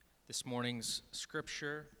This morning's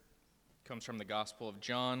scripture comes from the Gospel of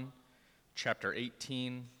John, chapter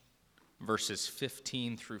 18, verses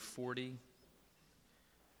 15 through 40.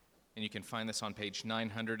 And you can find this on page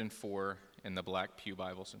 904 in the black pew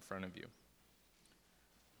Bibles in front of you.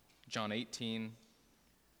 John 18,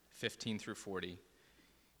 15 through 40.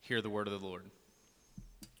 Hear the word of the Lord.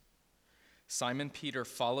 Simon Peter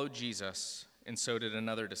followed Jesus, and so did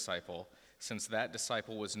another disciple. Since that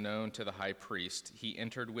disciple was known to the high priest, he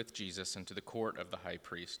entered with Jesus into the court of the high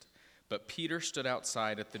priest. But Peter stood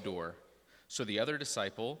outside at the door. So the other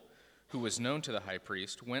disciple, who was known to the high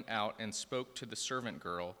priest, went out and spoke to the servant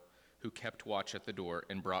girl who kept watch at the door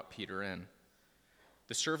and brought Peter in.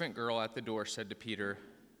 The servant girl at the door said to Peter,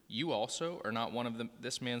 "You also are not one of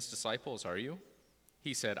this man's disciples, are you?"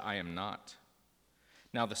 He said, "I am not."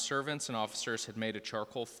 Now the servants and officers had made a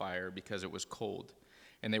charcoal fire because it was cold,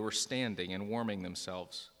 and they were standing and warming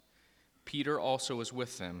themselves. Peter also was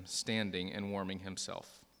with them, standing and warming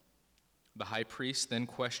himself. The high priest then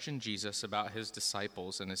questioned Jesus about his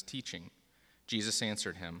disciples and his teaching. Jesus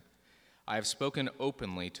answered him, "I have spoken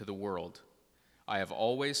openly to the world. I have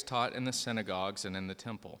always taught in the synagogues and in the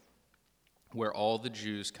temple, where all the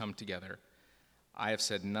Jews come together. I have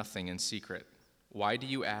said nothing in secret. Why do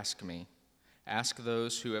you ask me? Ask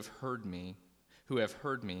those who have heard me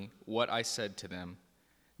what I said to them.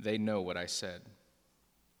 They know what I said."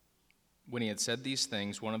 When he had said these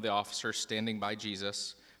things, one of the officers standing by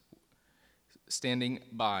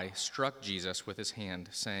struck Jesus with his hand,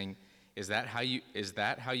 saying, Is that how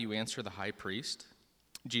you answer the high priest?"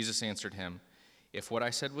 Jesus answered him, "If what I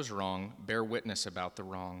said was wrong, bear witness about the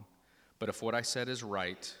wrong. But if what I said is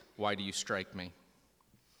right, why do you strike me?"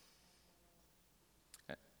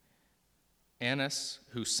 Annas,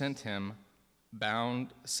 who sent him bound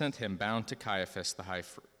to Caiaphas, the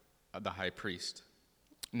high priest.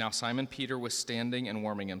 Now Simon Peter was standing and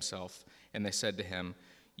warming himself, and they said to him,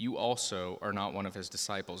 "You also are not one of his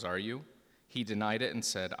disciples, are you?" He denied it and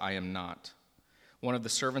said, "I am not." One of the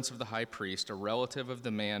servants of the high priest, a relative of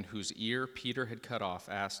the man whose ear Peter had cut off,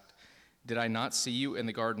 asked, "Did I not see you in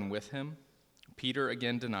the garden with him?" Peter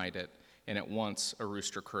again denied it, and at once a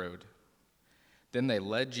rooster crowed. Then they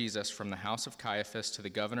led Jesus from the house of Caiaphas to the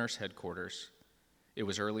governor's headquarters. It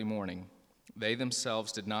was early morning. They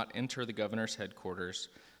themselves did not enter the governor's headquarters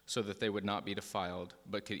so that they would not be defiled,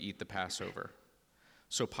 but could eat the Passover.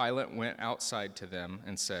 So Pilate went outside to them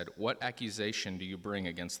and said, "What accusation do you bring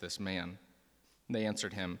against this man?" They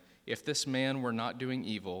answered him, "If this man were not doing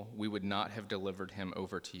evil, we would not have delivered him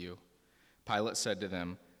over to you." Pilate said to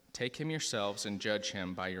them, "Take him yourselves and judge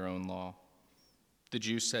him by your own law." The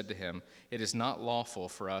Jews said to him, "It is not lawful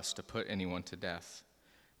for us to put anyone to death."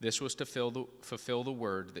 This was to fulfill the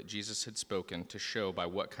word that Jesus had spoken, to show by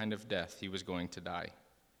what kind of death he was going to die.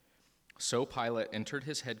 So Pilate entered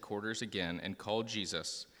his headquarters again and called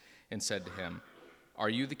Jesus and said to him, "Are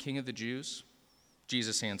you the king of the Jews?"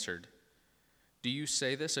 Jesus answered, "Do you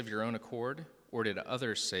say this of your own accord, or did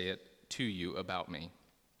others say it to you about me?"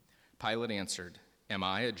 Pilate answered, "Am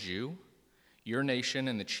I a Jew? Your nation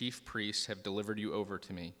and the chief priests have delivered you over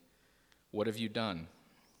to me. What have you done?"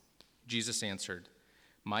 Jesus answered,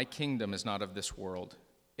 "My kingdom is not of this world.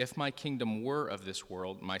 If my kingdom were of this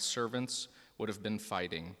world, my servants would have been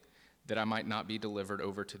fighting, that I might not be delivered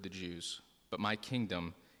over to the Jews. But my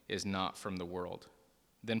kingdom is not from the world."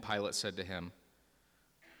 Then Pilate said to him,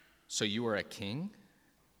 "So you are a king?"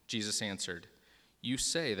 Jesus answered, "You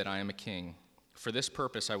say that I am a king. For this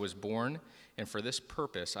purpose I was born, and for this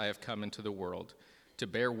purpose I have come into the world, to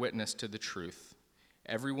bear witness to the truth.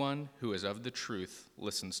 Everyone who is of the truth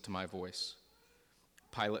listens to my voice."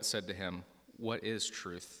 Pilate said to him, "What is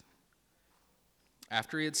truth?"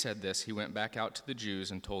 After he had said this, he went back out to the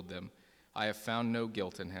Jews and told them, "I have found no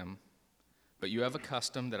guilt in him. But you have a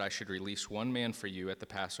custom that I should release one man for you at the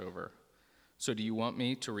Passover. So do you want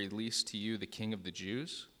me to release to you the king of the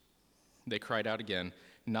Jews?" They cried out again,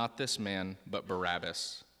 "Not this man, but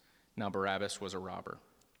Barabbas." Now Barabbas was a robber.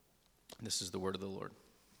 This is the word of the Lord.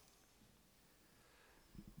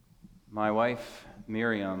 My wife,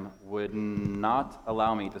 Miriam, would not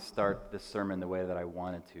allow me to start this sermon the way that I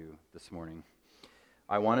wanted to this morning.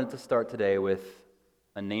 I wanted to start today with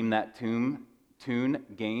a Name That Tune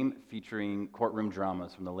game featuring courtroom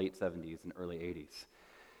dramas from the late 70s and early 80s.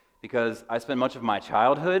 Because I spent much of my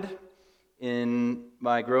childhood in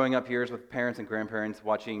my growing up years with parents and grandparents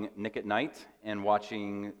watching Nick at Night and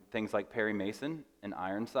watching things like Perry Mason and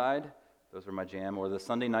Ironside. Those were my jam. Or the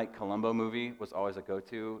Sunday night Columbo movie was always a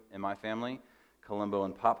go-to in my family, Columbo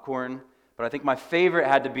and popcorn. But I think my favorite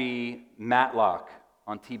had to be Matlock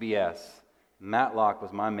on TBS. Matlock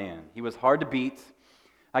was my man. He was hard to beat.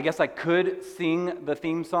 I guess I could sing the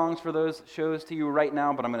theme songs for those shows to you right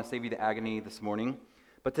now, but I'm going to save you the agony this morning.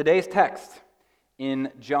 But today's text in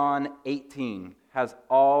John 18 has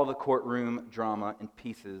all the courtroom drama and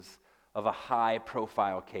pieces of a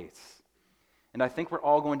high-profile case. And I think we're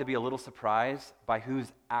all going to be a little surprised by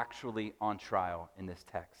who's actually on trial in this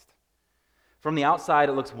text. From the outside,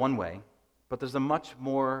 it looks one way, but there's a much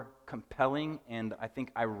more compelling and I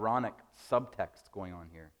think ironic subtext going on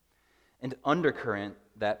here. An undercurrent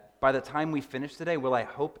that by the time we finish today will, I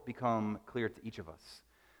hope, become clear to each of us.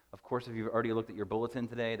 Of course, if you've already looked at your bulletin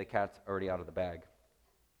today, the cat's already out of the bag.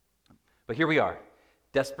 But here we are.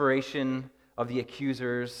 Desperation of the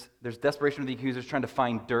accusers. There's desperation of the accusers trying to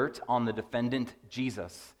find dirt on the defendant,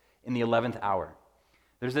 Jesus, in the 11th hour.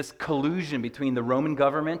 There's this collusion between the Roman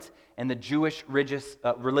government and the Jewish religious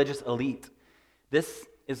elite. This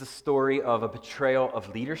is a story of a betrayal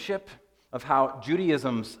of leadership, of how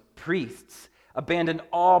Judaism's priests abandoned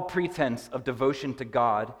all pretense of devotion to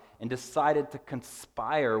God and decided to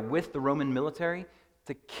conspire with the Roman military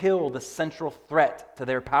to kill the central threat to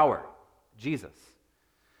their power, Jesus.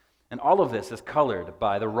 And all of this is colored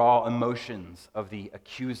by the raw emotions of the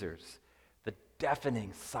accusers, the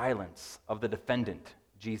deafening silence of the defendant,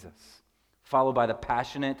 Jesus, followed by the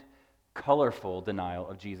passionate, colorful denial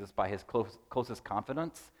of Jesus by his closest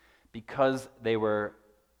confidants because they were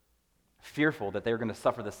fearful that they were going to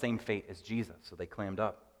suffer the same fate as Jesus, so they clammed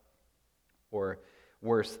up, or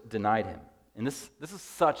worse, denied him. And this is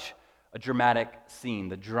such a dramatic scene.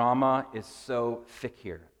 The drama is so thick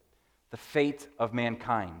here. The fate of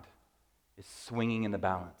mankind is swinging in the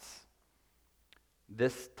balance.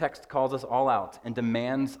 This text calls us all out and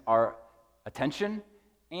demands our attention,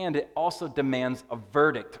 and it also demands a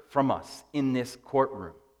verdict from us in this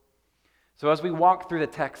courtroom. So as we walk through the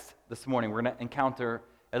text this morning, we're going to encounter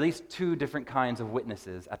at least two different kinds of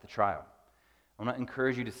witnesses at the trial. I want to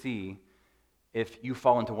encourage you to see if you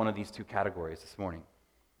fall into one of these two categories this morning.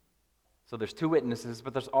 So there's two witnesses,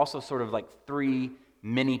 but there's also sort of like three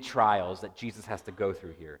mini trials that Jesus has to go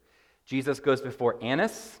through here. Jesus goes before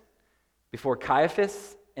Annas, before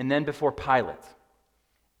Caiaphas, and then before Pilate.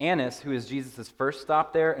 Annas, who is Jesus' first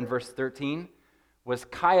stop there in verse 13, was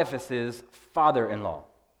Caiaphas' father-in-law.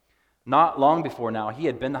 Not long before now, he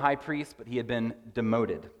had been the high priest, but he had been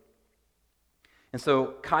demoted. And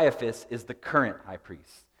so Caiaphas is the current high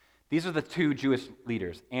priest. These are the two Jewish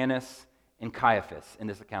leaders, Annas and Caiaphas, in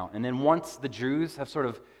this account. And then once the Jews have sort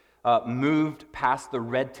of moved past the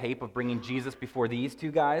red tape of bringing Jesus before these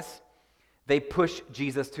two guys, they push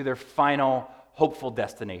Jesus to their final hopeful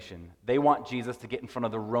destination. They want Jesus to get in front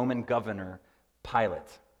of the Roman governor, Pilate.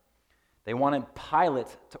 They wanted Pilate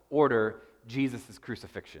to order Jesus'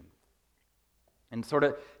 crucifixion. And sort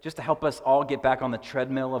of just to help us all get back on the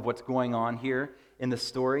treadmill of what's going on here in the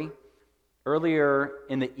story, earlier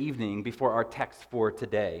in the evening, before our text for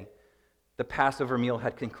today, the Passover meal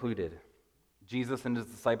had concluded. Jesus and his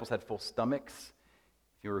disciples had full stomachs.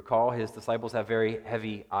 If you recall, his disciples have very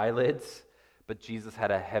heavy eyelids, but Jesus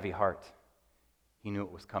had a heavy heart. He knew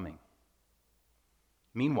it was coming.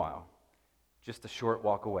 Meanwhile, just a short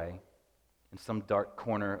walk away, in some dark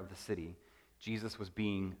corner of the city, Jesus was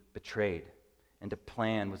being betrayed, and a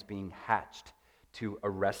plan was being hatched to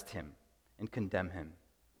arrest him and condemn him.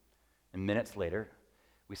 And minutes later,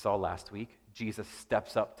 we saw last week, Jesus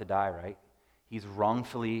steps up to die, right? He's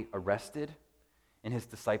wrongfully arrested, and his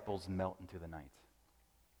disciples melt into the night.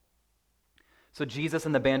 So Jesus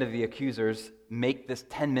and the band of the accusers make this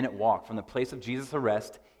 10-minute walk from the place of Jesus'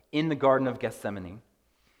 arrest in the Garden of Gethsemane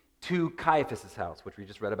to Caiaphas' house, which we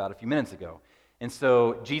just read about a few minutes ago. And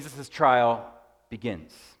so Jesus' trial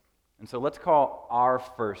begins. And so let's call our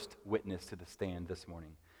first witness to the stand this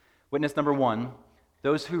morning. Witness number one,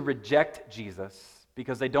 those who reject Jesus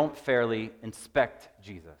because they don't fairly inspect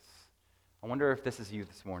Jesus. I wonder if this is you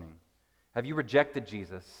this morning. Have you rejected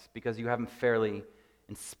Jesus because you haven't fairly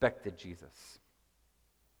inspected Jesus?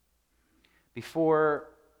 Before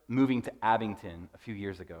moving to Abington a few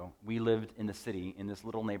years ago, we lived in the city in this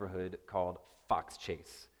little neighborhood called Fox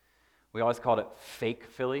Chase. We always called it fake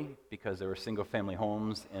Philly because there were single-family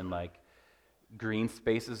homes and like green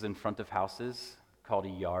spaces in front of houses called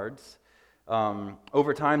yards.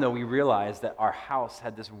 Over time, though, we realized that our house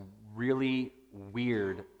had this really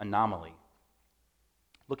weird anomaly.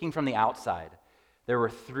 Looking from the outside, there were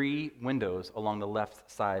 3 windows along the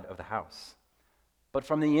left side of the house. But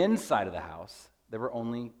from the inside of the house, there were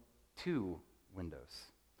only 2 windows.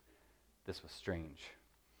 This was strange.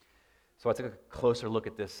 So I took a closer look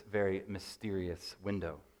at this very mysterious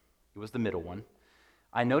window. It was the middle one.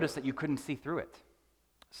 I noticed that you couldn't see through it.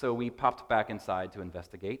 So we popped back inside to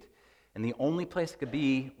investigate, and the only place it could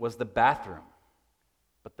be was the bathroom.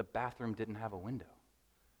 but the bathroom didn't have a window.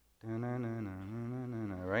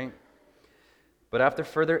 Right? But after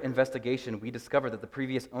further investigation, we discovered that the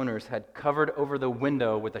previous owners had covered over the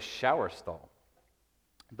window with a shower stall.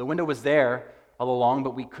 The window was there all along,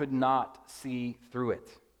 but we could not see through it.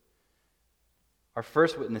 Our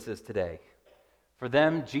first witnesses today, for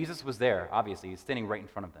them, Jesus was there, obviously. He's standing right in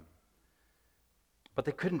front of them. But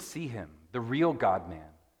they couldn't see him, the real God-man,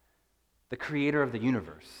 the creator of the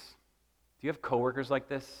universe. Do you have coworkers like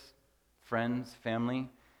this? Friends, family?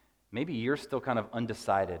 Maybe you're still kind of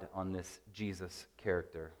undecided on this Jesus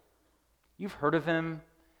character. You've heard of him,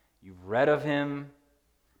 you've read of him,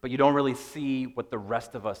 but you don't really see what the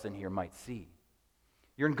rest of us in here might see.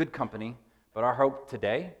 You're in good company, but our hope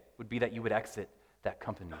today would be that you would exit that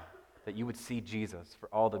company, that you would see Jesus for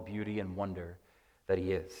all the beauty and wonder that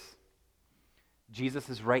he is. Jesus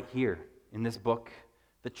is right here in this book,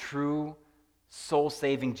 the true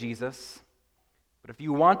soul-saving Jesus. But if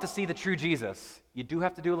you want to see the true Jesus, you do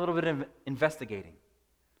have to do a little bit of investigating.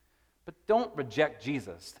 But don't reject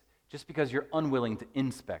Jesus just because you're unwilling to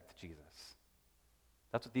inspect Jesus.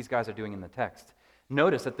 That's what these guys are doing in the text.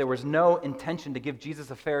 Notice that there was no intention to give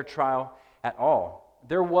Jesus a fair trial at all.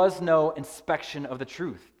 There was no inspection of the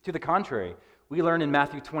truth. To the contrary, we learn in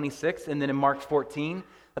Matthew 26 and then in Mark 14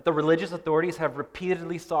 that the religious authorities have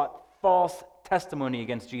repeatedly sought false testimony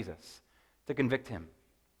against Jesus to convict him.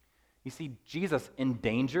 You see, Jesus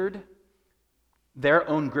endangered their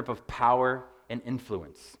own grip of power and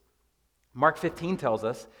influence. Mark 15 tells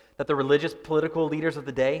us that the religious political leaders of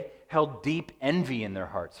the day held deep envy in their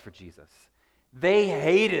hearts for Jesus. They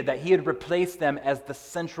hated that he had replaced them as the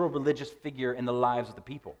central religious figure in the lives of the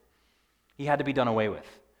people. He had to be done away with.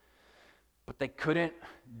 But they couldn't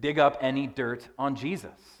dig up any dirt on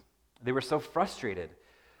Jesus. They were so frustrated.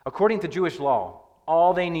 According to Jewish law,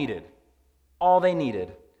 all they needed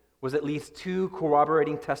was at least 2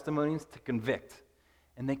 corroborating testimonies to convict,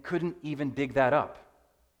 and they couldn't even dig that up.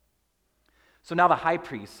 So now the high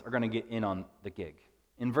priests are going to get in on the gig.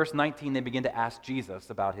 In verse 19, they begin to ask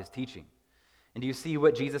Jesus about his teaching. And do you see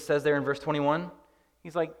what Jesus says there in verse 21?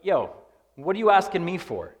 He's like, yo, what are you asking me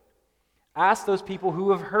for? Ask those people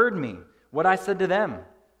who have heard me what I said to them.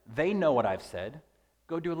 They know what I've said.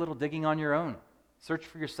 Go do a little digging on your own. Search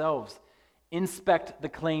for yourselves. Inspect the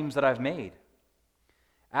claims that I've made.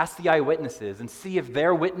 Ask the eyewitnesses and see if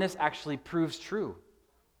their witness actually proves true.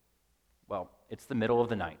 Well, it's the middle of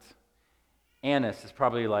the night. Annas is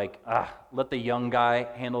probably like, let the young guy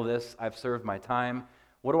handle this. I've served my time.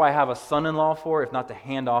 What do I have a son-in-law for if not to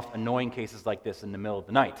hand off annoying cases like this in the middle of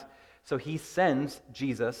the night? So he sends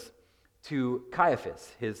Jesus to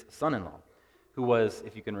Caiaphas, his son-in-law, who was,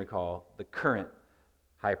 if you can recall, the current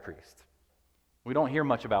high priest. We don't hear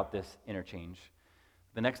much about this interchange.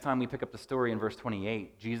 The next time we pick up the story in verse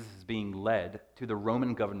 28, Jesus is being led to the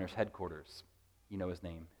Roman governor's headquarters. You know his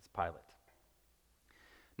name, it's Pilate.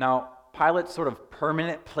 Now, Pilate's sort of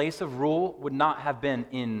permanent place of rule would not have been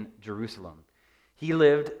in Jerusalem. He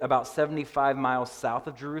lived about 75 miles south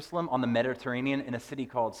of Jerusalem on the Mediterranean in a city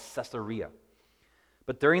called Caesarea.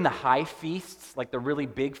 But during the high feasts, like the really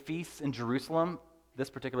big feasts in Jerusalem, this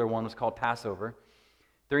particular one was called Passover,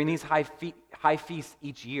 during these high feasts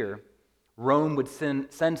each year, Rome would send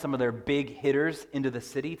some of their big hitters into the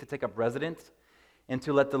city to take up residence and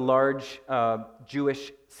to let the large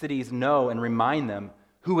Jewish cities know and remind them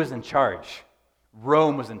who was in charge.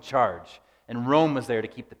 Rome was in charge, and Rome was there to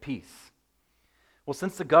keep the peace. Well,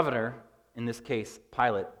 since the governor, in this case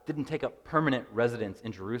Pilate, didn't take up permanent residence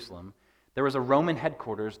in Jerusalem, there was a Roman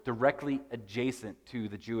headquarters directly adjacent to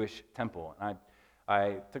the Jewish temple. And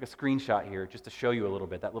I took a screenshot here just to show you a little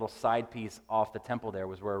bit. That little side piece off the temple there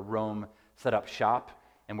was where Rome set up shop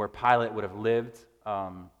and where Pilate would have lived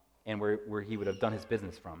and where he would have done his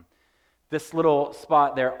business from. This little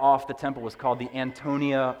spot there off the temple was called the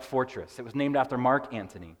Antonia Fortress. It was named after Mark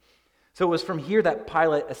Antony. So it was from here that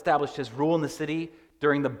Pilate established his rule in the city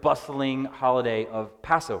during the bustling holiday of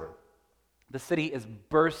Passover. The city is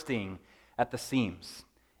bursting at the seams,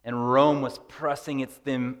 and Rome was pressing its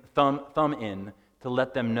thumb in to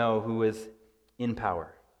let them know who is in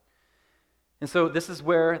power. And so this is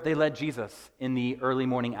where they led Jesus in the early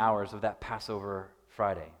morning hours of that Passover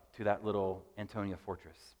Friday to that little Antonia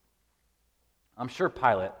Fortress. I'm sure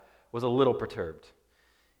Pilate was a little perturbed.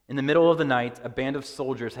 In the middle of the night, a band of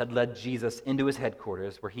soldiers had led Jesus into his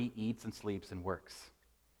headquarters where he eats and sleeps and works.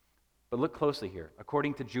 But look closely here.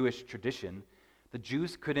 According to Jewish tradition, the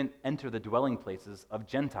Jews couldn't enter the dwelling places of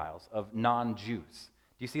Gentiles, of non-Jews.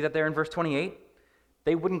 Do you see that there in verse 28?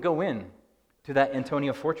 They wouldn't go in to that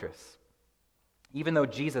Antonia Fortress, even though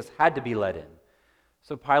Jesus had to be let in.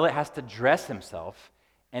 So Pilate has to dress himself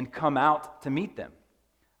and come out to meet them.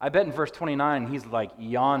 I bet in verse 29 he's like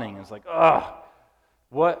yawning. It's like, ugh,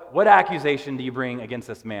 what accusation do you bring against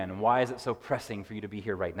this man? And why is it so pressing for you to be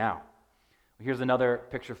here right now? Well, here's another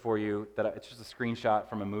picture for you. It's just a screenshot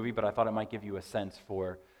from a movie, but I thought it might give you a sense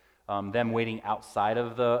for them waiting outside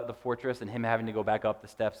of the fortress and him having to go back up the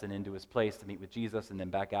steps and into his place to meet with Jesus and then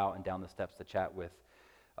back out and down the steps to chat with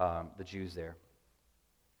the Jews there.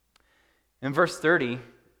 In verse 30,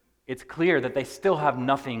 it's clear that they still have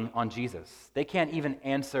nothing on Jesus. They can't even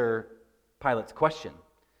answer Pilate's question.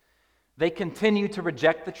 They continue to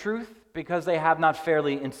reject the truth because they have not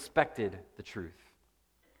fairly inspected the truth.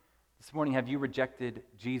 This morning, have you rejected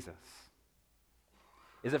Jesus?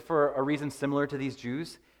 Is it for a reason similar to these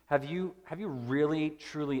Jews? Have you really,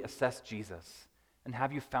 truly assessed Jesus? And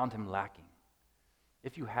have you found him lacking?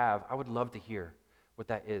 If you have, I would love to hear what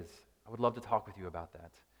that is. I would love to talk with you about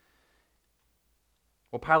that.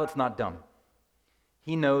 Well, Pilate's not dumb.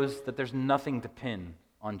 He knows that there's nothing to pin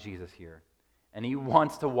on Jesus here, and he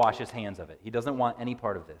wants to wash his hands of it. He doesn't want any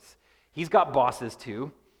part of this. He's got bosses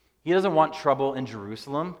too. He doesn't want trouble in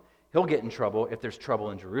Jerusalem. He'll get in trouble if there's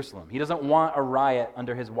trouble in Jerusalem. He doesn't want a riot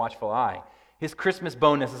under his watchful eye. His Christmas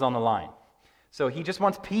bonus is on the line. So he just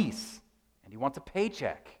wants peace, and he wants a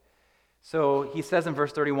paycheck. So he says in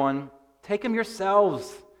verse 31, "Take him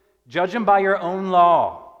yourselves, judge him by your own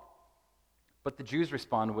law." But the Jews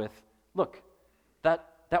respond with, "Look,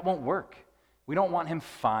 that won't work. We don't want him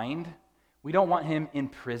fined. We don't want him in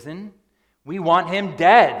prison. We want him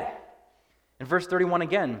dead." In verse 31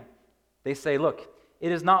 again, they say, "Look,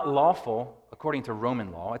 it is not lawful, according to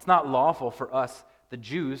Roman law, it's not lawful for us, the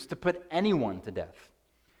Jews, to put anyone to death."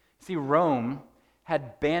 See, Rome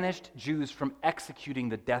had banished Jews from executing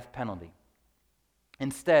the death penalty.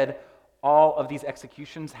 Instead, all of these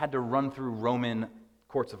executions had to run through Roman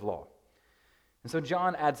courts of law. And so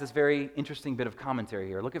John adds this very interesting bit of commentary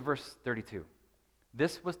here. Look at verse 32.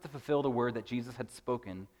 This was to fulfill the word that Jesus had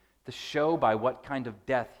spoken to show by what kind of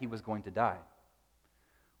death he was going to die.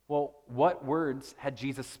 Well, what words had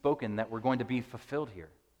Jesus spoken that were going to be fulfilled here?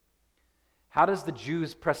 How does the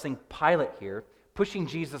Jews pressing Pilate here, pushing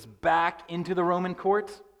Jesus back into the Roman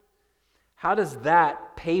court, how does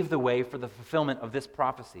that pave the way for the fulfillment of this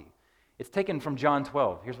prophecy? It's taken from John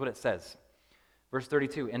 12. Here's what it says. Verse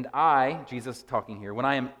 32, "And I," Jesus talking here, "when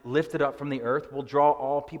I am lifted up from the earth, will draw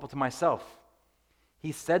all people to myself."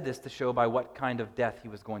 He said this to show by what kind of death he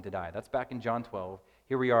was going to die. That's back in John 12.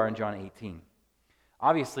 Here we are in John 18.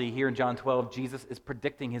 Obviously, here in John 12, Jesus is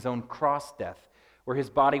predicting his own cross death, where his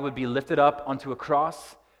body would be lifted up onto a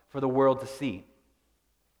cross for the world to see.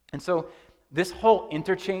 And so this whole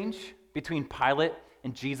interchange between Pilate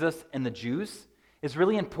and Jesus and the Jews is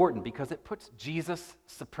really important because it puts Jesus'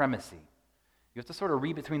 supremacy. You have to sort of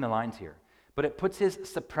read between the lines here. But it puts his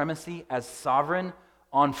supremacy as sovereign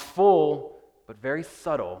on full, but very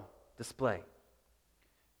subtle display.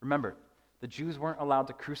 Remember, the Jews weren't allowed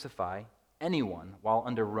to crucify anyone while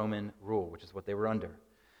under Roman rule, which is what they were under.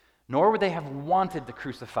 Nor would they have wanted to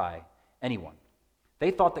crucify anyone.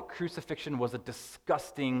 They thought that crucifixion was a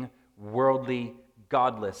disgusting, worldly,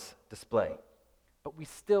 godless display. But we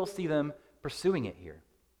still see them pursuing it here.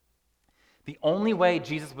 The only way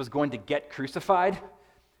Jesus was going to get crucified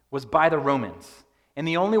was by the Romans. And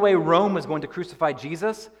the only way Rome was going to crucify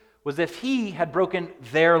Jesus was if he had broken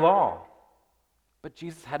their law. But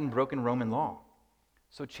Jesus hadn't broken Roman law.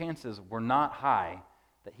 So chances were not high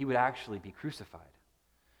that he would actually be crucified.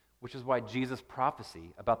 Which is why Jesus'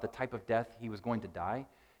 prophecy about the type of death he was going to die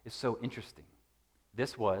is so interesting.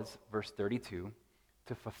 This was, verse 32,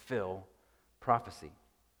 to fulfill prophecy.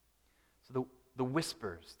 So the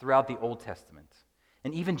whispers throughout the Old Testament,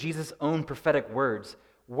 and even Jesus' own prophetic words,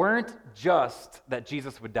 weren't just that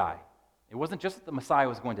Jesus would die. It wasn't just that the Messiah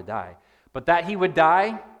was going to die, but that he would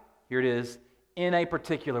die, here it is, in a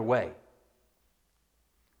particular way.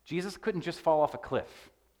 Jesus couldn't just fall off a cliff.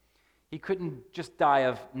 He couldn't just die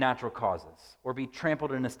of natural causes, or be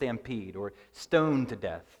trampled in a stampede, or stoned to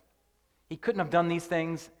death. He couldn't have done these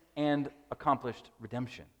things and accomplished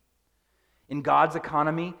redemption. In God's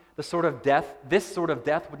economy, this sort of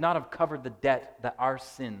death would not have covered the debt that our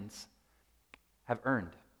sins have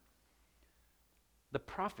earned. The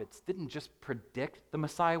prophets didn't just predict the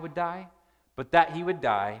Messiah would die, but that he would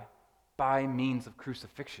die by means of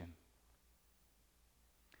crucifixion.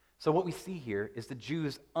 So what we see here is the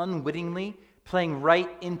Jews unwittingly playing right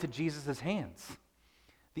into Jesus' hands.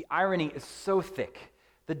 The irony is so thick.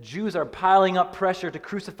 The Jews are piling up pressure to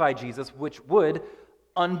crucify Jesus, which would,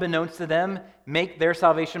 unbeknownst to them, make their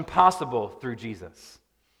salvation possible through Jesus.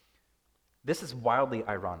 This is wildly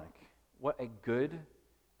ironic. What a good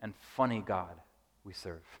and funny God we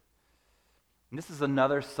serve. And this is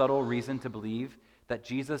another subtle reason to believe that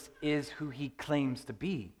Jesus is who he claims to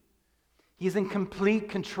be. He's in complete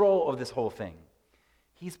control of this whole thing.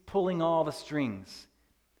 He's pulling all the strings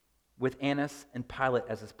with Annas and Pilate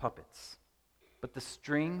as his puppets. But the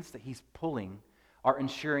strings that he's pulling are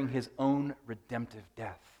ensuring his own redemptive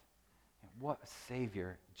death. And what a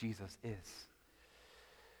Savior Jesus is.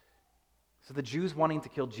 So the Jews wanting to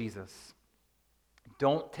kill Jesus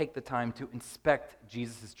don't take the time to inspect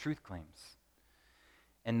Jesus' truth claims.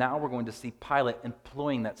 And now we're going to see Pilate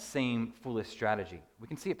employing that same foolish strategy. We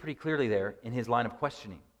can see it pretty clearly there in his line of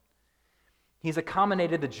questioning. He's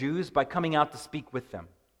accommodated the Jews by coming out to speak with them.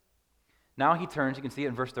 Now he turns, you can see it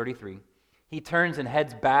in verse 33, he turns and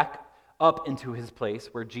heads back up into his place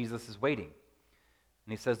where Jesus is waiting.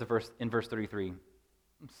 And he says in verse 33,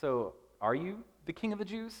 "So are you the king of the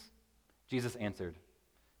Jews?" Jesus answered,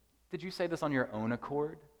 "Did you say this on your own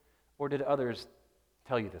accord, or did others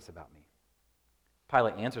tell you this about me?"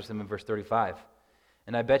 Pilate answers him in verse 35,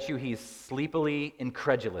 and I bet you he's sleepily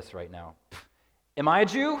incredulous right now. "Am I a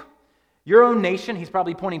Jew? Your own nation," he's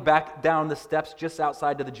probably pointing back down the steps just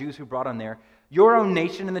outside to the Jews who brought him there, "your own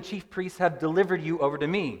nation and the chief priests have delivered you over to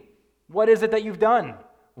me. What is it that you've done?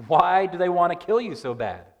 Why do they want to kill you so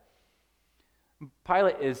bad?"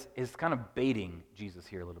 Pilate is kind of baiting Jesus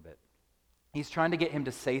here a little bit. He's trying to get him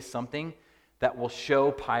to say something that will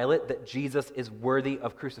show Pilate that Jesus is worthy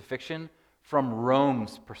of crucifixion from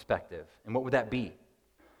Rome's perspective. And what would that be?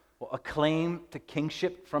 Well, a claim to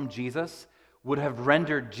kingship from Jesus would have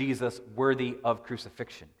rendered Jesus worthy of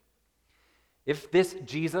crucifixion. If this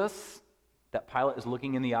Jesus that Pilate is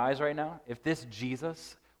looking in the eyes right now, if this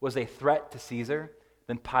Jesus was a threat to Caesar,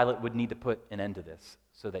 then Pilate would need to put an end to this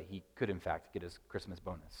so that he could, in fact, get his Christmas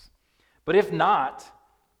bonus. But if not,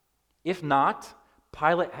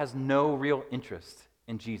 Pilate has no real interest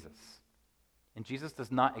in Jesus. And Jesus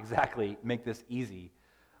does not exactly make this easy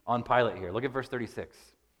on Pilate here. Look at verse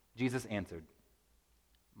 36. Jesus answered,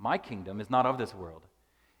 "My kingdom is not of this world.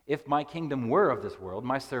 If my kingdom were of this world,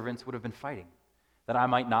 my servants would have been fighting, that I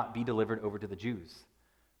might not be delivered over to the Jews.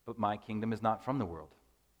 But my kingdom is not from the world."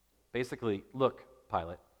 Basically, look,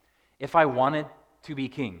 Pilate, if I wanted to be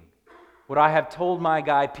king, would I have told my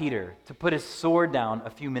guy Peter to put his sword down a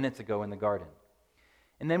few minutes ago in the garden?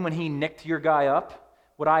 And then when he nicked your guy up,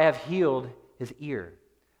 would I have healed his ear?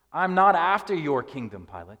 I'm not after your kingdom,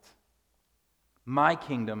 Pilate. My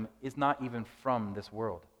kingdom is not even from this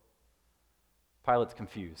world. Pilate's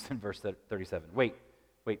confused in verse 37. Wait,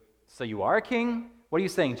 so you are a king? What are you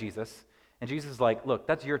saying, Jesus? And Jesus is like, "Look,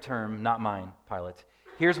 that's your term, not mine, Pilate.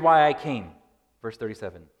 Here's why I came." Verse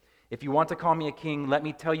 37. "If you want to call me a king, let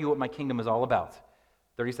me tell you what my kingdom is all about."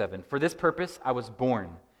 37. "For this purpose I was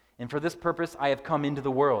born, and for this purpose I have come into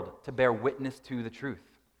the world, to bear witness to the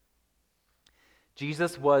truth."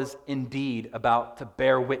 Jesus was indeed about to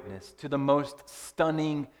bear witness to the most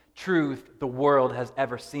stunning truth the world has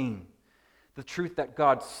ever seen. The truth that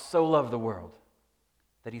God so loved the world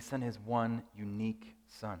that he sent his one unique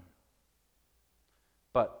Son.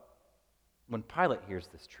 But when Pilate hears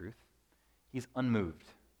this truth, he's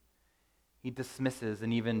unmoved. He dismisses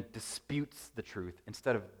and even disputes the truth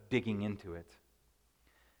instead of digging into it.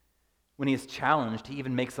 When he is challenged, he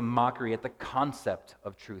even makes a mockery at the concept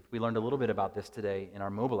of truth. We learned a little bit about this today in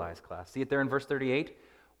our Mobilize class. See it there in verse 38?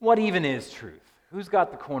 What even is truth? Who's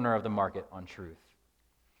got the corner of the market on truth?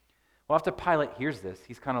 Well, after Pilate hears this,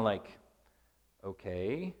 he's kind of like,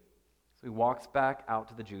 okay. So he walks back out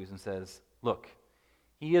to the Jews and says, "Look,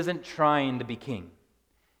 he isn't trying to be king.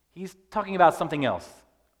 He's talking about something else.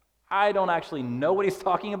 I don't actually know what he's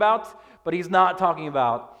talking about, but he's not talking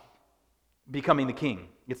about becoming the king.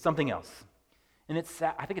 It's something else." And it's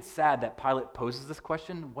sad, I think it's sad that Pilate poses this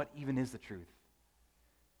question, what even is the truth?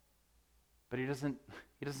 But he doesn't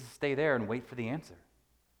stay there and wait for the answer.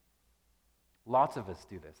 Lots of us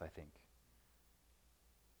do this, I think.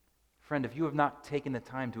 Friend, if you have not taken the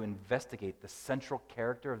time to investigate the central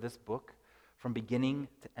character of this book from beginning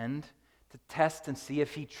to end, to test and see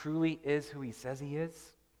if he truly is who he says he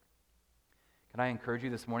is, can I encourage you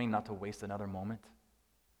this morning not to waste another moment?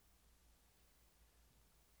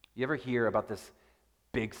 You ever hear about this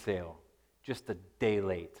big sale just a day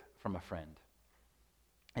late from a friend?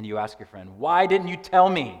 And you ask your friend, "Why didn't you tell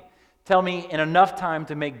me? Tell me in enough time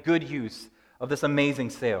to make good use of this amazing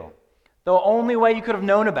sale." The only way you could have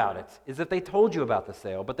known about it is if they told you about the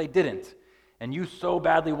sale, but they didn't. And you so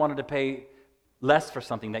badly wanted to pay less for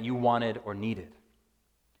something that you wanted or needed.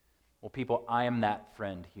 Well, people, I am that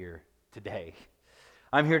friend here today.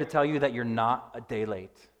 I'm here to tell you that you're not a day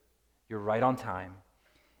late. You're right on time.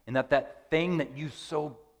 And that thing that you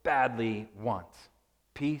so badly want,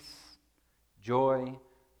 peace, joy,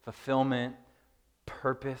 fulfillment,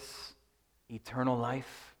 purpose, eternal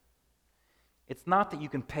life. It's not that you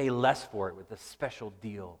can pay less for it with a special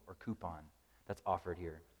deal or coupon that's offered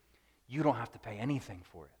here. You don't have to pay anything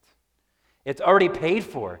for it. It's already paid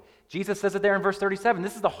for. Jesus says it there in verse 37.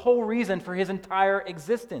 This is the whole reason for his entire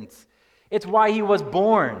existence. It's why he was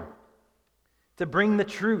born, to bring the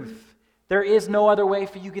truth. There is no other way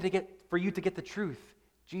for you to get the truth.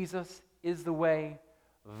 Jesus is the way,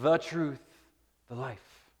 the truth, the life.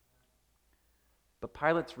 But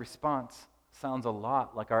Pilate's response sounds a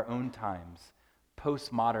lot like our own times,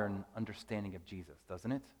 postmodern understanding of Jesus,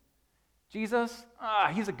 doesn't it? Jesus,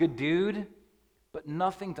 he's a good dude, but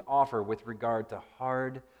nothing to offer with regard to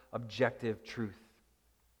hard, objective truth.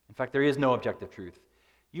 In fact, there is no objective truth.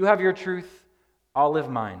 You have your truth, I'll live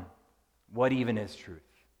mine. What even is truth?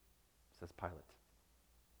 Says Pilate.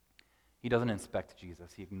 He doesn't inspect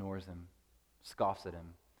Jesus. He ignores him, scoffs at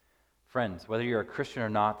him. Friends, whether you're a Christian or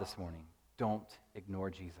not this morning, don't ignore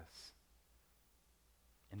Jesus.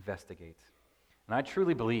 Investigate. And I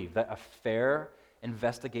truly believe that a fair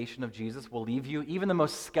investigation of Jesus will leave you, even the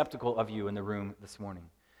most skeptical of you in the room this morning,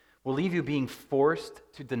 will leave you being forced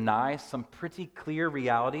to deny some pretty clear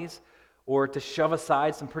realities or to shove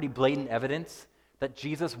aside some pretty blatant evidence that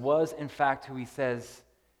Jesus was, in fact, who he said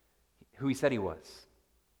he was.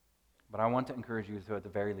 But I want to encourage you to, at the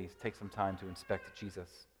very least, take some time to inspect Jesus.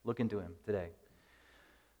 Look into him today.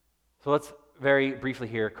 So let's very briefly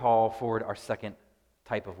here call forward our second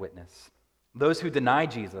type of witness. Those who deny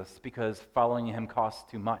Jesus because following him costs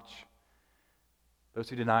too much. Those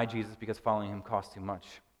who deny Jesus because following him costs too much.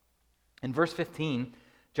 In verse 15,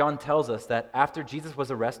 John tells us that after Jesus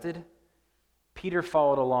was arrested, Peter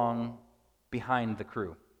followed along behind the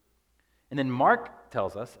crew. And then Mark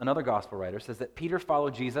tells us, another gospel writer, says that Peter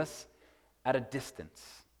followed Jesus at a distance.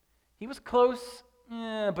 He was close,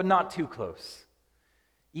 but not too close.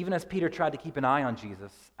 Even as Peter tried to keep an eye on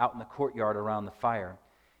Jesus out in the courtyard around the fire,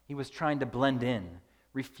 he was trying to blend in,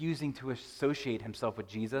 refusing to associate himself with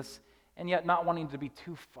Jesus, and yet not wanting to be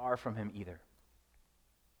too far from him either.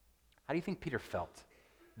 How do you think Peter felt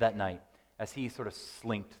that night as he sort of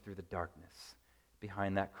slinked through the darkness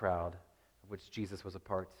behind that crowd of which Jesus was a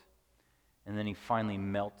part? And then he finally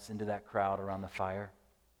melts into that crowd around the fire.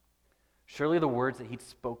 Surely the words that he'd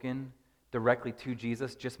spoken directly to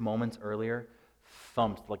Jesus just moments earlier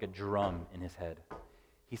thumped like a drum in his head.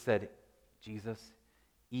 He said, Jesus,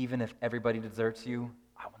 even if everybody deserts you,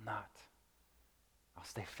 I will not. I'll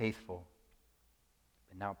stay faithful.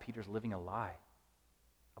 And now Peter's living a lie,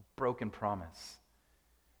 a broken promise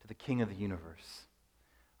to the King of the universe.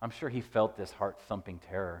 I'm sure he felt this heart-thumping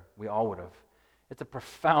terror. We all would have. It's a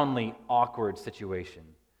profoundly awkward situation.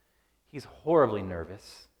 He's horribly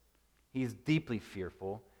nervous. He's deeply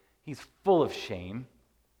fearful. He's full of shame.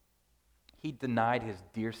 He denied his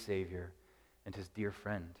dear Savior and his dear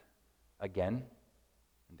friend again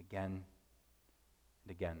and again and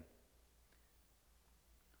again.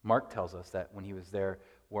 Mark tells us that when he was there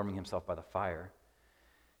warming himself by the fire,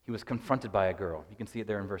 he was confronted by a girl. You can see it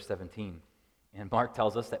there in verse 17. And Mark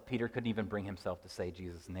tells us that Peter couldn't even bring himself to say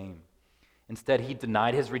Jesus' name. Instead, he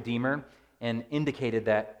denied his Redeemer and indicated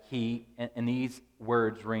that he, and these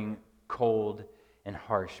words ring cold and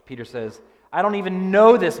harsh. Peter says, I don't even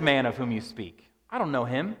know this man of whom you speak. I don't know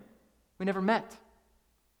him. We never met. Have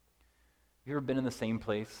you ever been in the same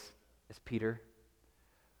place as Peter?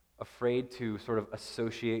 Afraid to sort of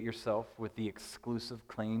associate yourself with the exclusive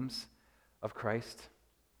claims of Christ?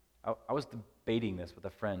 I was debating this with a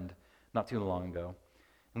friend not too long ago,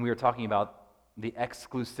 and we were talking about the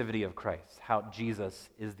exclusivity of Christ, how Jesus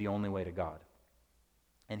is the only way to God.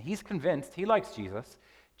 And he's convinced, he likes Jesus.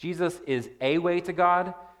 Jesus is a way to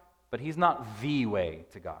God, but he's not the way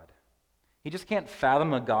to God. He just can't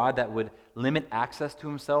fathom a God that would limit access to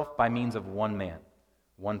himself by means of one man,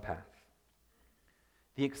 one path.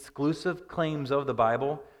 The exclusive claims of the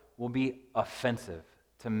Bible will be offensive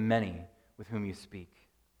to many with whom you speak.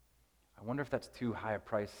 I wonder if that's too high a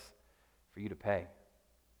price for you to pay.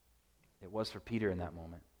 It was for Peter in that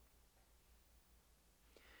moment.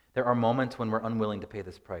 There are moments when we're unwilling to pay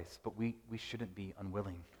this price, but we shouldn't be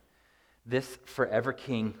unwilling. This forever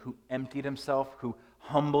King who emptied himself, who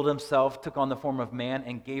humbled himself, took on the form of man,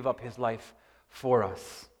 and gave up his life for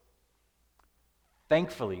us.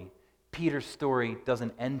 Thankfully, Peter's story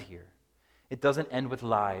doesn't end here. It doesn't end with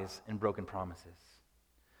lies and broken promises.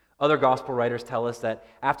 Other gospel writers tell us that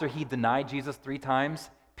after he denied Jesus 3 times,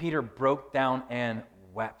 Peter broke down and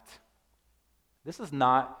wept. This is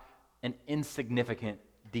not an insignificant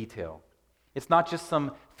detail. It's not just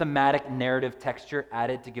some thematic narrative texture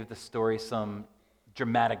added to give the story some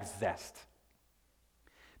dramatic zest.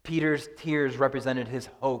 Peter's tears represented his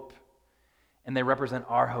hope, and they represent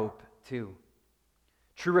our hope too.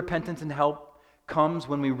 True repentance and help comes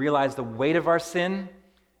when we realize the weight of our sin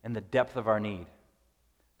and the depth of our need.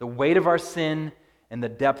 The weight of our sin and the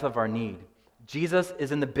depth of our need. Jesus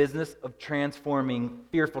is in the business of transforming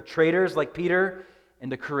fearful traitors like Peter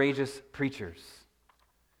into courageous preachers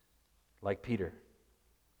like Peter.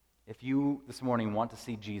 If you this morning want to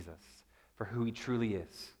see Jesus for who he truly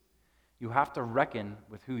is, you have to reckon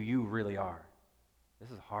with who you really are.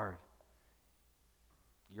 This is hard.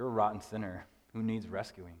 You're a rotten sinner who needs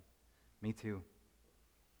rescuing. Me too.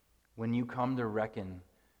 When you come to reckon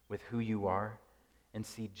with who you are and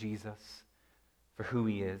see Jesus for who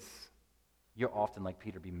he is, you'll often, like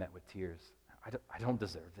Peter, be met with tears. I don't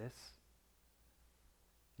deserve this.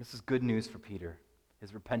 This is good news for Peter.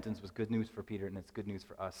 His repentance was good news for Peter, and it's good news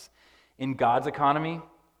for us. In God's economy,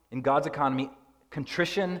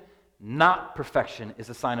 contrition, not perfection, is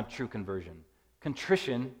a sign of true conversion.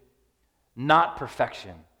 Contrition, not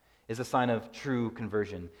perfection, is a sign of true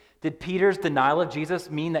conversion. Did Peter's denial of Jesus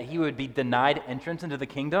mean that he would be denied entrance into the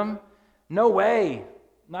kingdom? No way.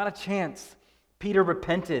 Not a chance. Peter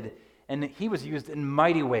repented, and he was used in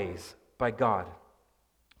mighty ways by God.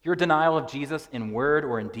 Your denial of Jesus in word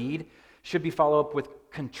or in deed should be followed up with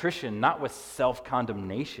contrition, not with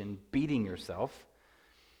self-condemnation, beating yourself.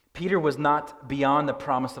 Peter was not beyond the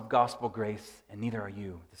promise of gospel grace, and neither are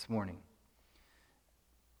you this morning.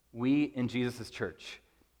 We in Jesus' church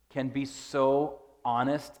can be so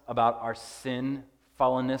honest about our sin,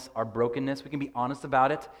 fallenness, our brokenness. We can be honest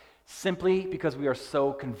about it simply because we are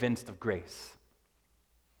so convinced of grace.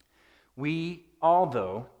 We all,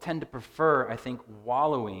 though, tend to prefer, I think,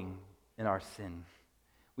 wallowing in our sin.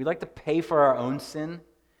 We like to pay for our own sin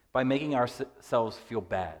by making ourselves feel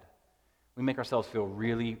bad. We make ourselves feel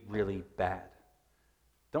really, really bad.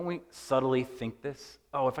 Don't we subtly think this?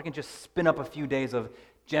 Oh, if I can just spin up a few days of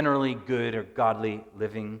generally good or godly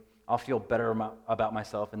living, I'll feel better about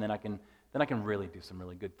myself, and then I can really do some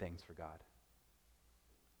really good things for God.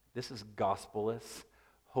 This is gospelless,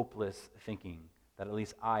 hopeless thinking that at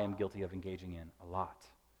least I am guilty of engaging in a lot.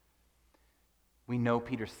 We know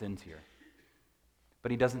Peter sins here,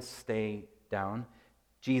 but he doesn't stay down.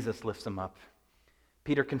 Jesus lifts him up.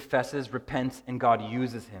 Peter confesses, repents, and God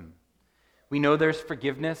uses him. We know there's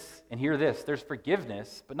forgiveness, and hear this, there's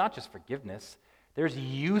forgiveness, but not just forgiveness, there's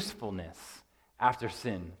usefulness after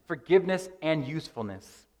sin. Forgiveness and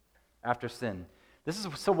usefulness after sin. This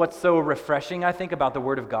is what's so refreshing, I think, about the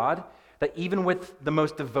Word of God, that even with the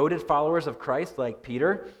most devoted followers of Christ, like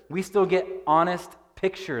Peter, we still get honest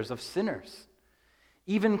pictures of sinners.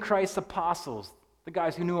 Even Christ's apostles, the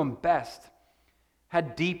guys who knew him best,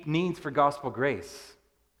 had deep needs for gospel grace.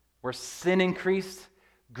 Where sin increased,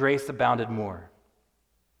 grace abounded more.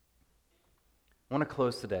 I want to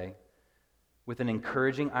close today with an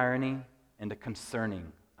encouraging irony and a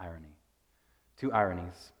concerning irony. Two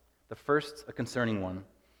ironies. The first, a concerning one.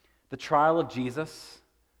 The trial of Jesus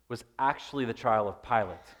was actually the trial of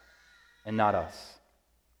Pilate and not us.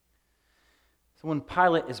 So when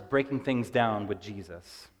Pilate is breaking things down with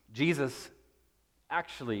Jesus, Jesus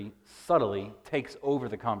actually subtly takes over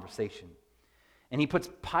the conversation. And he puts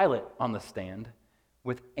Pilate on the stand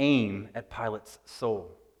with aim at Pilate's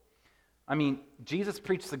soul. I mean, Jesus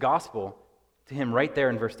preached the gospel to him right there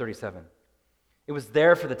in verse 37. It was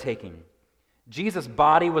there for the taking. Jesus'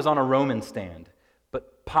 body was on a Roman stand,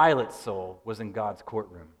 but Pilate's soul was in God's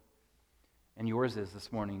courtroom. And yours is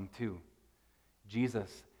this morning too.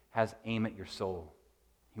 Jesus has aim at your soul.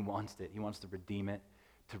 He wants it. He wants to redeem it,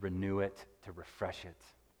 to renew it, to refresh it.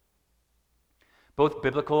 Both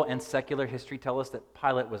biblical and secular history tell us that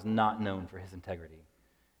Pilate was not known for his integrity.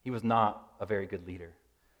 He was not a very good leader.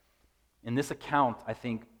 And this account, I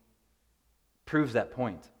think, proves that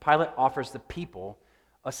point. Pilate offers the people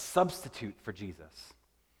a substitute for Jesus.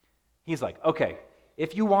 He's like, okay,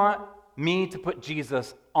 if you want me to put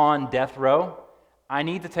Jesus on death row, I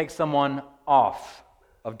need to take someone off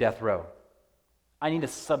of death row. I need a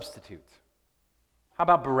substitute. How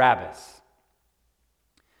about Barabbas?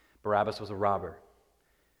 Barabbas was a robber.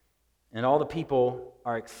 And all the people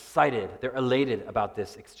are excited. They're elated about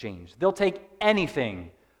this exchange. They'll take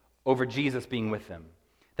anything over Jesus being with them.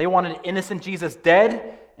 They wanted innocent Jesus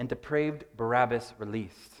dead and depraved Barabbas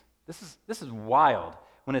released. This is wild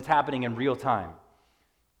when it's happening in real time.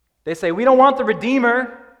 They say, we don't want the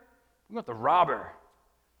Redeemer, we want the robber.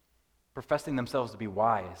 Professing themselves to be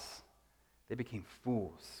wise, they became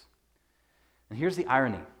fools. And here's the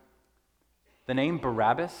irony. The name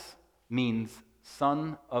Barabbas means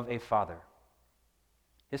son of a father.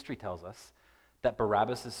 History tells us that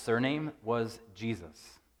Barabbas' surname was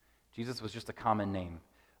Jesus. Jesus was just a common name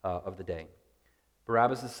of the day.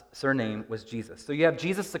 Barabbas' surname was Jesus. So you have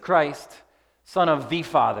Jesus the Christ, son of the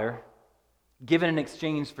Father, given in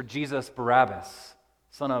exchange for Jesus Barabbas,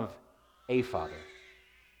 son of a father.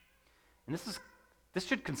 And this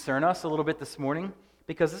should concern us a little bit this morning,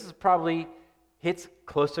 because this is probably hits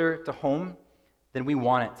closer to home than we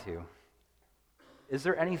want it to. Is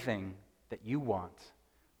there anything that you want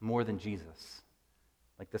more than Jesus,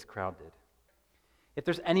 like this crowd did? If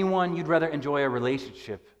there's anyone you'd rather enjoy a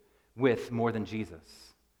relationship with more than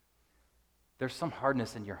Jesus, there's some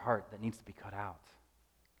hardness in your heart that needs to be cut out.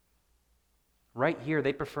 Right here,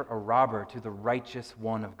 they prefer a robber to the righteous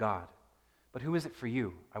one of God. But who is it for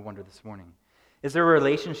you, I wonder this morning? Is there a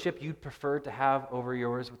relationship you'd prefer to have over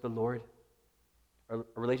yours with the Lord? A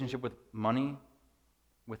relationship with money,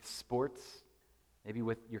 with sports, maybe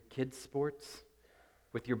with your kids' sports,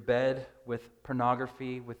 with your bed, with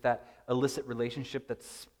pornography, with that illicit relationship that's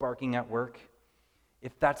sparking at work?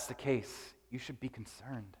 If that's the case, you should be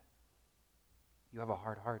concerned. You have a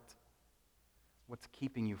hard heart. What's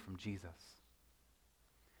keeping you from Jesus?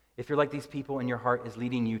 If you're like these people and your heart is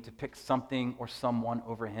leading you to pick something or someone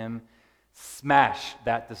over him, smash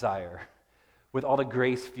that desire with all the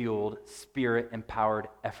grace-fueled, spirit-empowered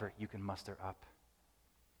effort you can muster up.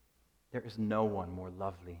 There is no one more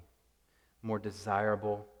lovely, more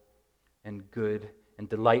desirable, and good, and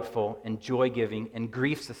delightful, and joy-giving, and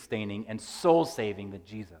grief-sustaining, and soul-saving than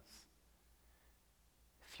Jesus.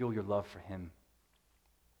 Fuel your love for him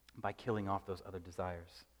by killing off those other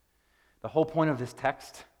desires. The whole point of this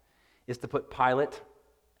text is to put Pilate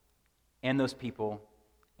and those people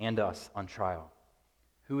and us on trial.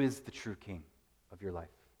 Who is the true king of your life?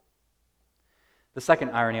 The second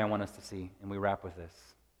irony I want us to see, and we wrap with this.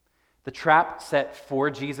 The trap set for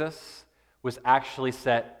Jesus was actually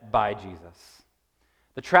set by Jesus.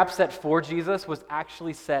 The trap set for Jesus was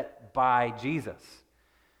actually set by Jesus.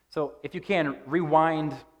 So if you can,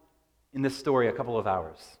 rewind in this story a couple of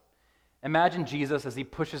hours. Imagine Jesus as he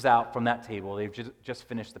pushes out from that table. They've just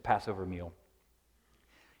finished the Passover meal.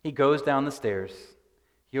 He goes down the stairs.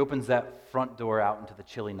 He opens that front door out into the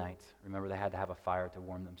chilly night. Remember, they had to have a fire to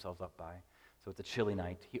warm themselves up by. So it's a chilly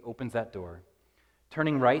night. He opens that door.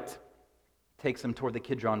 Turning right takes him toward the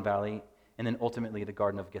Kidron Valley and then ultimately the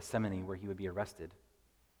Garden of Gethsemane, where he would be arrested.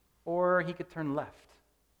 Or he could turn left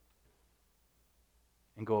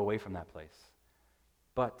and go away from that place.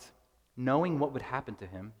 But knowing what would happen to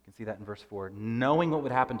him, you can see that in verse 4, knowing what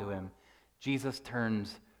would happen to him, Jesus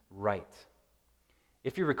turns right.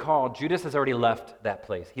 If you recall, Judas has already left that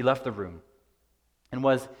place. He left the room and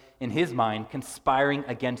was, in his mind, conspiring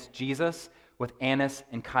against Jesus with Annas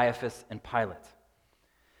and Caiaphas and Pilate.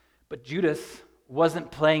 But Judas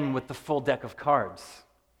wasn't playing with the full deck of cards.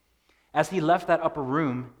 As he left that upper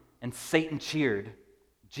room and Satan cheered,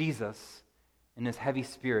 Jesus, in his heavy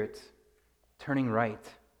spirit, turning right,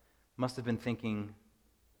 must have been thinking,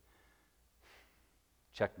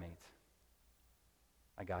 checkmate.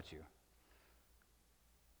 I got you.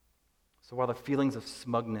 So while the feelings of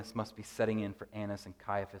smugness must be setting in for Annas and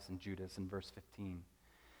Caiaphas and Judas in verse 15,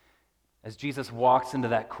 as Jesus walks into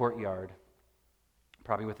that courtyard,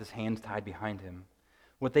 probably with his hands tied behind him,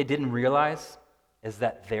 what they didn't realize is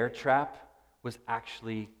that their trap was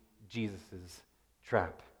actually Jesus'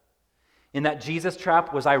 trap. In that Jesus'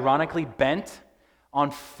 trap was ironically bent on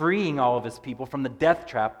freeing all of his people from the death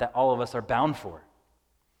trap that all of us are bound for.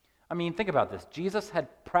 I mean, think about this. Jesus had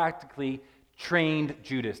practically trained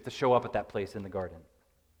Judas to show up at that place in the garden.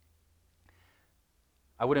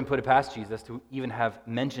 I wouldn't put it past Jesus to even have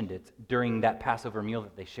mentioned it during that Passover meal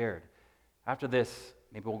that they shared. After this,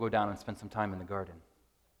 maybe we'll go down and spend some time in the garden.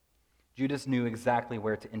 Judas knew exactly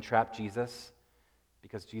where to entrap Jesus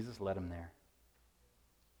because Jesus led him there.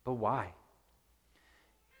 But why?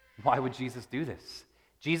 Why would Jesus do this?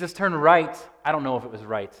 Jesus turned right. I don't know if it was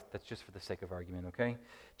right. That's just for the sake of argument, okay?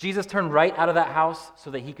 Jesus turned right out of that house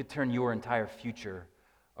so that he could turn your entire future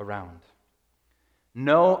around.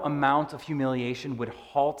 No amount of humiliation would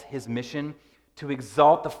halt his mission to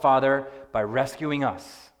exalt the Father by rescuing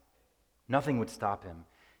us. Nothing would stop him.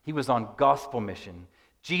 He was on gospel mission.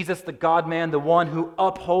 Jesus, the God-man, the one who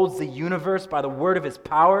upholds the universe by the word of his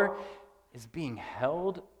power, is being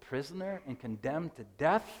held prisoner and condemned to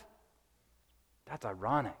death. That's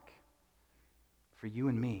ironic for you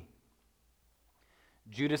and me.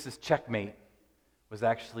 Judas's checkmate was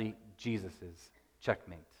actually Jesus'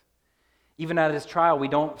 checkmate. Even at his trial, we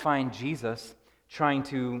don't find Jesus trying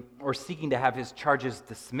to or seeking to have his charges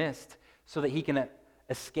dismissed so that he can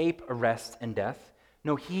escape arrest and death.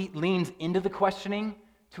 No, he leans into the questioning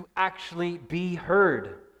to actually be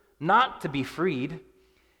heard, not to be freed.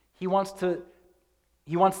 He wants the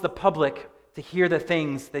public to hear the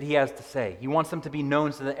things that he has to say. He wants them to be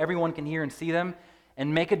known so that everyone can hear and see them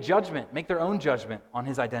and make a judgment, make their own judgment on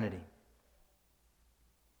his identity.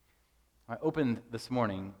 I opened this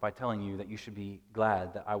morning by telling you that you should be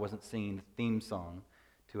glad that I wasn't singing the theme song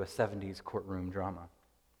to a 70s courtroom drama.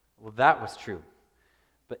 Well, that was true.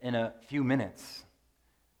 But in a few minutes,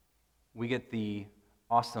 we get the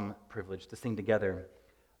awesome privilege to sing together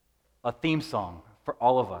a theme song for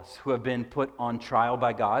all of us who have been put on trial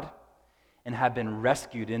by God and have been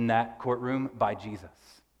rescued in that courtroom by Jesus.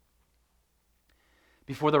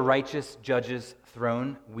 Before the righteous judge's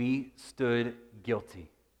throne, we stood guilty,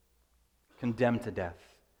 condemned to death.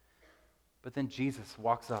 But then Jesus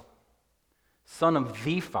walks up, Son of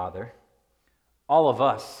the Father, all of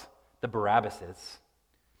us, the Barabbases,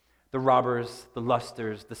 the robbers, the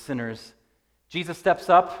lusters, the sinners. Jesus steps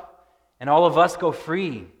up, and all of us go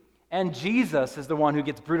free. And Jesus is the one who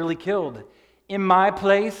gets brutally killed. In my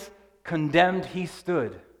place, condemned he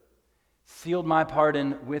stood, sealed my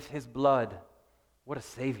pardon with his blood. What a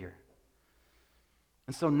Savior.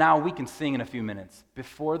 And so now we can sing in a few minutes.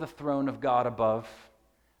 Before the throne of God above,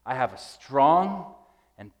 I have a strong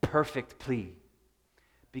and perfect plea.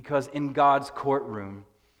 Because in God's courtroom,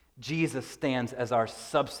 Jesus stands as our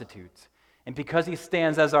substitute. And because he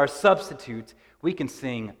stands as our substitute, we can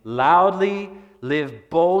sing loudly, live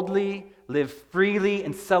boldly, live freely,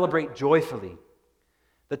 and celebrate joyfully.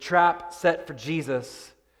 The trap set for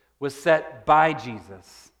Jesus was set by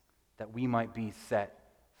Jesus that we might be set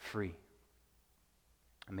free.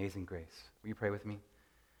 Amazing grace. Will you pray with me?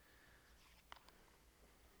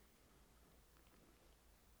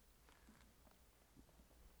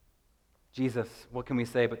 Jesus, what can we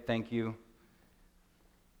say but thank you?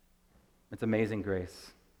 It's amazing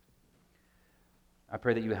grace. I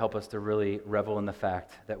pray that you help us to really revel in the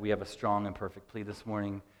fact that we have a strong and perfect plea this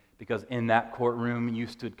morning, because in that courtroom you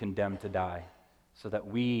stood condemned to die, so that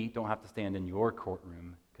we don't have to stand in your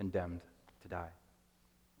courtroom condemned to die.